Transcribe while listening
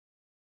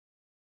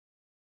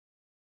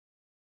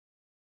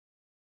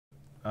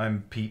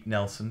I'm Pete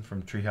Nelson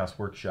from Treehouse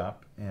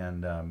Workshop,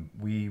 and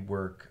we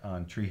work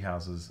on tree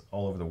houses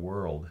all over the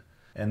world.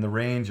 And the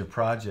range of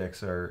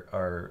projects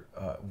are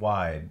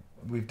wide.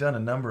 We've done a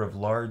number of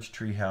large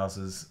tree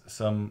houses,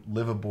 some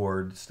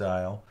live-aboard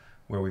style,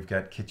 where we've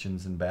got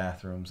kitchens and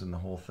bathrooms and the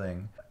whole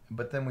thing.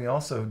 But then we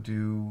also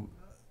do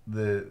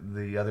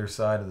the other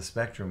side of the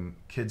spectrum,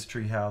 kids'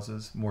 tree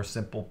houses, more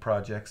simple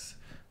projects,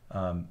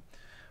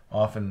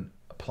 often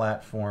a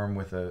platform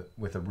with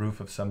a roof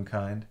of some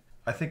kind.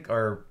 I think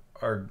our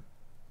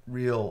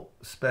real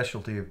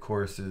specialty, of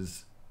course,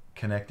 is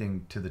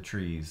connecting to the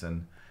trees,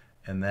 and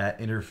that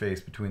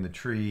interface between the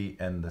tree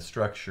and the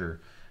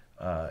structure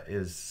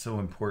is so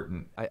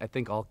important. I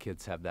think all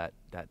kids have that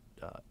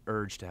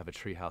urge to have a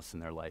tree house in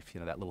their life,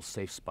 that little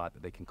safe spot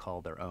that they can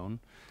call their own.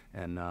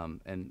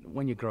 And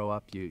when you grow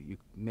up, you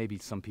maybe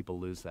some people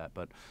lose that,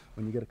 but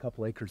when you get a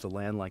couple acres of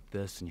land like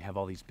this and you have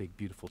all these big,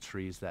 beautiful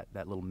trees, that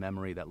little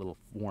memory, that little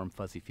warm,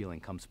 fuzzy feeling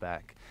comes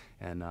back.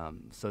 And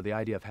so the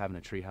idea of having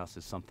a tree house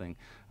is something,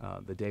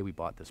 the day we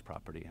bought this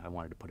property, I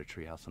wanted to put a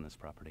tree house on this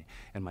property.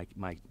 And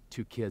my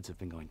two kids have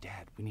been going,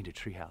 "Dad, we need a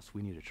tree house,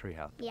 we need a tree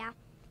house." Yeah.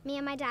 Me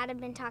and my dad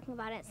have been talking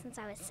about it since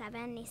I was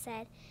 7. He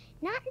said,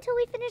 not until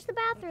we finish the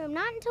bathroom,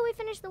 not until we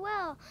finish the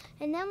well,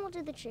 and then we'll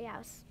do the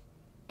treehouse.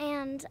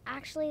 And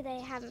actually,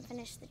 they haven't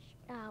finished the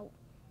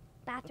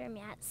bathroom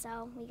yet,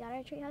 so we got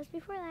our treehouse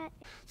before that.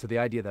 So the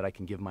idea that I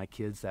can give my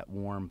kids that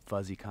warm,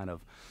 fuzzy kind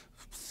of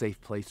safe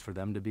place for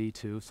them to be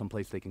too,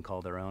 someplace they can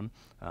call their own,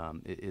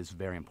 is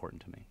very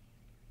important to me.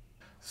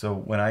 So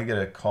when I get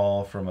a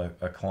call from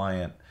a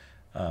client,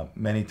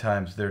 many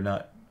times they're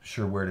not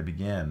sure where to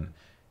begin.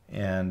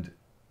 And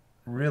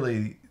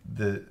really,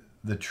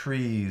 the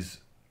trees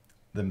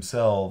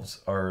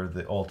themselves are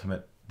the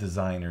ultimate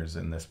designers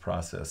in this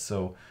process.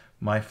 So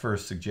my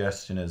first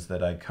suggestion is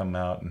that I come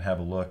out and have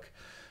a look,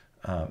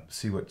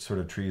 see what sort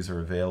of trees are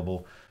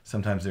available.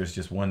 Sometimes there's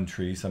just one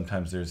tree,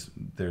 sometimes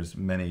there's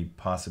many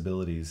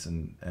possibilities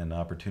and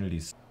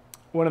opportunities.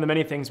 One of the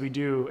many things we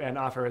do and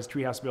offer as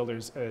treehouse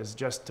builders is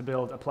just to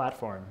build a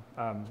platform.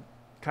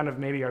 Kind of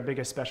maybe our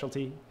biggest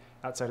specialty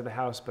outside of the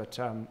house, but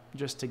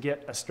just to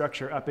get a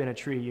structure up in a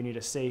tree, you need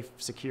a safe,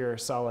 secure,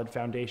 solid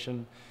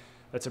foundation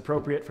that's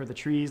appropriate for the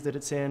trees that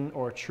it's in,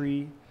 or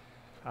tree.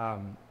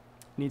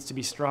 Needs to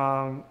be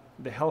strong.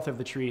 The health of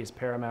the tree is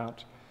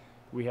paramount.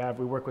 We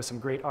work with some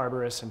great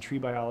arborists and tree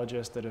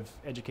biologists that have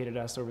educated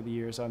us over the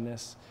years on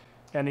this.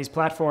 And these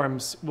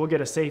platforms, we'll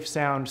get a safe,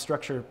 sound,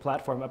 structure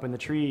platform up in the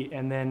tree,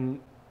 and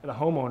then the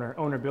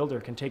owner-builder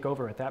can take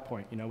over at that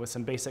point, with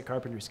some basic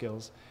carpentry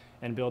skills,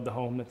 and build the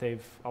home that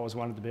they've always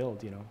wanted to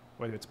build,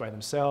 whether it's by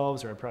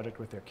themselves or a project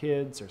with their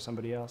kids or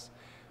somebody else.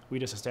 We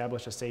just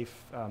establish a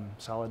safe,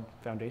 solid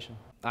foundation.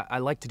 I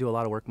like to do a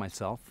lot of work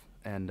myself,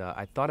 and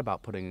I thought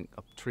about putting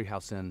a tree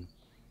house in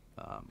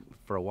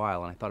for a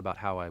while, and I thought about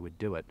how I would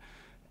do it.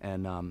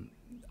 And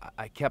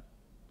I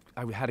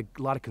had a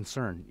lot of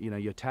concern.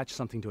 You attach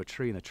something to a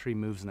tree and the tree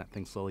moves and that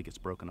thing slowly gets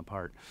broken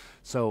apart.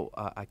 So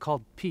I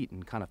called Pete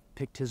and kind of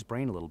picked his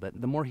brain a little bit.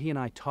 The more he and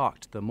I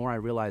talked, the more I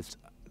realized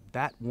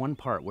that one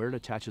part where it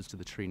attaches to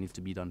the tree needs to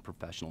be done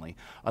professionally.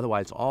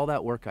 Otherwise, all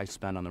that work I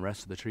spend on the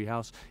rest of the tree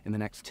house in the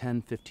next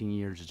 10, 15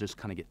 years is just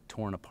kind of get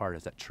torn apart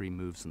as that tree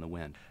moves in the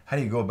wind. How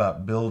do you go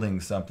about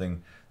building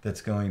something that's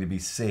going to be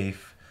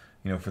safe,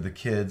 for the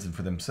kids and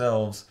for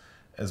themselves,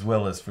 as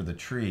well as for the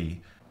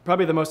tree?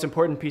 Probably the most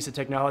important piece of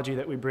technology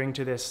that we bring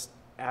to this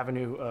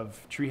avenue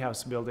of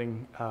treehouse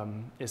building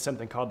is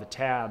something called the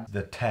tab.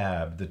 The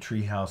tab, the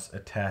treehouse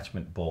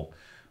attachment bolt.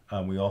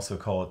 We also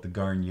call it the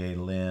Garnier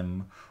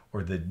limb,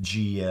 or the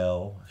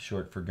GL,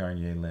 short for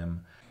Garnier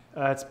limb.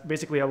 It's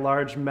basically a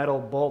large metal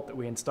bolt that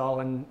we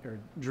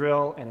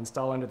drill and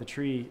install into the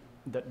tree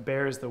that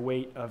bears the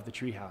weight of the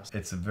treehouse.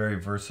 It's a very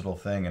versatile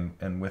thing,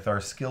 and with our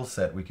skill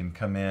set, we can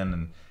come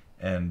in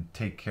and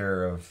take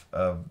care of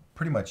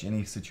pretty much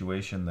any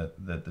situation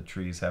that the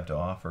trees have to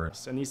offer.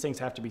 And these things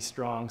have to be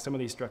strong. Some of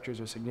these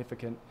structures are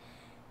significant.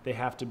 They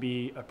have to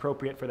be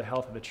appropriate for the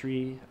health of the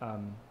tree,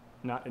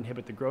 not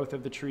inhibit the growth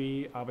of the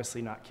tree,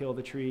 obviously not kill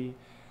the tree,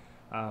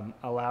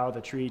 allow the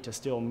tree to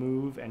still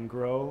move and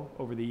grow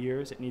over the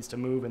years. It needs to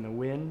move in the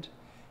wind.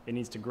 It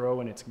needs to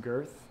grow in its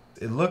girth.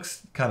 It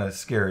looks kind of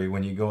scary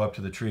when you go up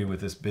to the tree with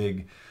this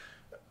big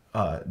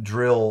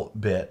drill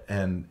bit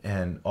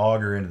and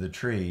auger into the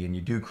tree, and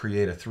you do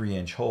create a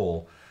 3-inch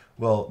hole.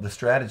 Well, the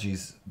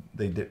strategies,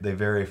 they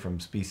vary from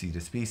species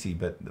to species,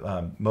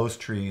 but most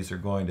trees are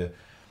going to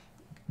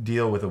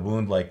deal with a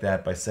wound like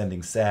that by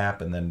sending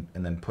sap and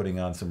then putting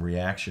on some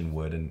reaction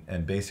wood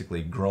and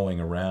basically growing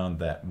around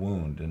that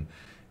wound.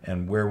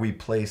 And where we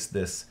place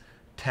this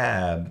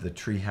tab, the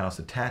treehouse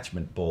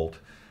attachment bolt,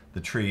 the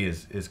tree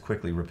is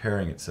quickly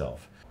repairing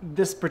itself.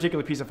 This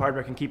particular piece of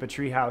hardware can keep a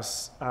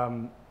treehouse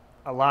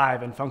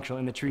alive and functional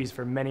in the trees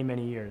for many,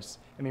 many years.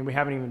 I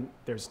mean,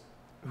 there's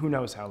who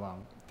knows how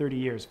long, 30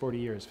 years, 40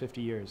 years,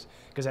 50 years,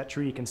 because that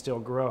tree can still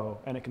grow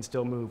and it can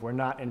still move. We're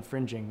not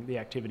infringing the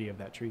activity of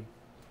that tree.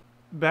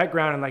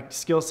 background and like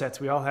skill sets,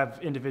 we all have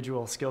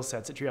individual skill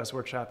sets at Treehouse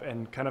Workshop,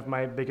 and kind of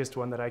my biggest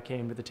one that I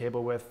came to the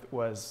table with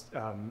was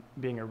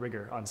being a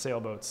rigger on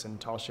sailboats and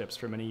tall ships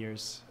for many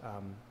years.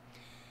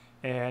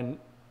 And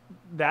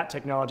that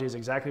technology is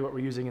exactly what we're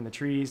using in the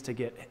trees to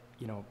get,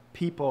 you know,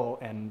 people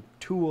and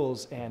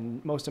tools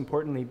and, most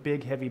importantly,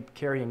 big, heavy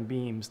carrying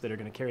beams that are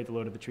going to carry the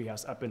load of the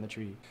treehouse up in the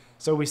tree.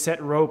 So we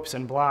set ropes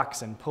and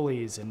blocks and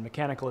pulleys and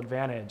mechanical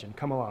advantage and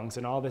come-alongs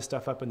and all this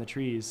stuff up in the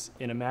trees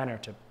in a manner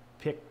to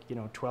pick, you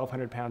know,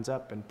 1,200 pounds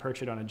up and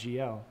perch it on a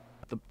GL.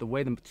 The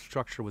way the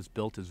structure was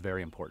built is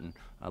very important.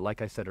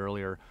 Like I said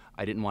earlier,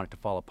 I didn't want it to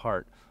fall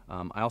apart.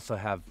 I also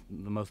have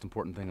the most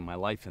important thing in my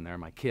life in there,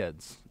 my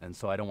kids, and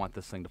so I don't want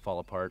this thing to fall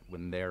apart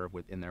when they're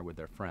in there with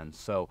their friends.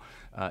 So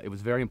it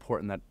was very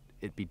important that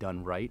it be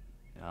done right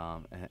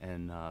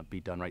and be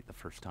done right the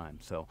first time.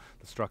 So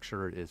the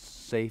structure is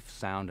safe,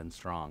 sound, and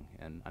strong,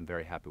 and I'm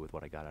very happy with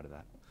what I got out of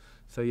that.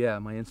 So yeah,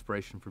 my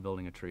inspiration for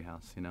building a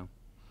treehouse, you know.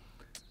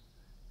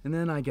 And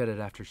then I get it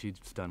after she's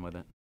done with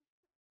it.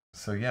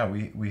 So yeah,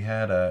 we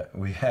had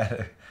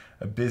a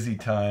busy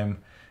time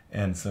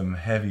and some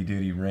heavy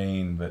duty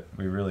rain, but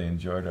we really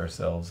enjoyed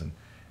ourselves,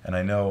 and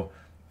I know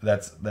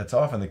that's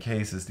often the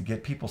case, is to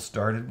get people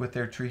started with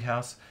their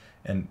treehouse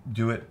and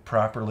do it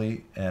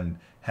properly and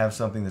have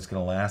something that's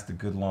going to last a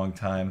good long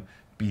time,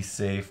 be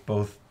safe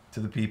both to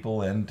the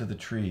people and to the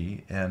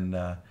tree, and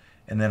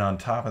then on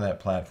top of that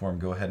platform,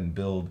 go ahead and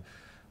build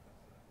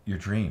your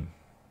dream.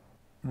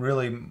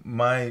 Really,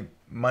 my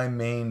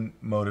main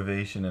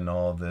motivation in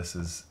all of this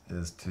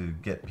is to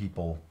get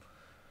people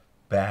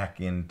back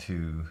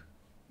into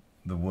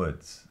the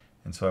woods,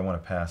 and so I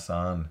want to pass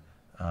on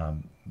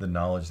the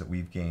knowledge that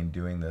we've gained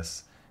doing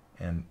this,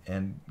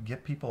 and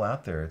get people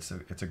out there.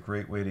 It's a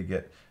great way to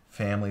get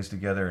families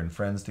together and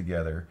friends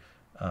together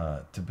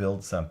to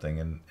build something,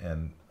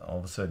 and all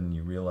of a sudden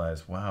you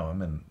realize, wow,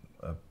 I'm in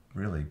a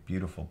really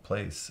beautiful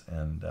place,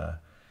 and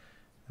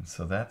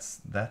so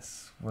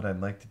that's what I'd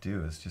like to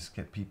do, is just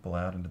get people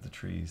out into the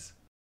trees.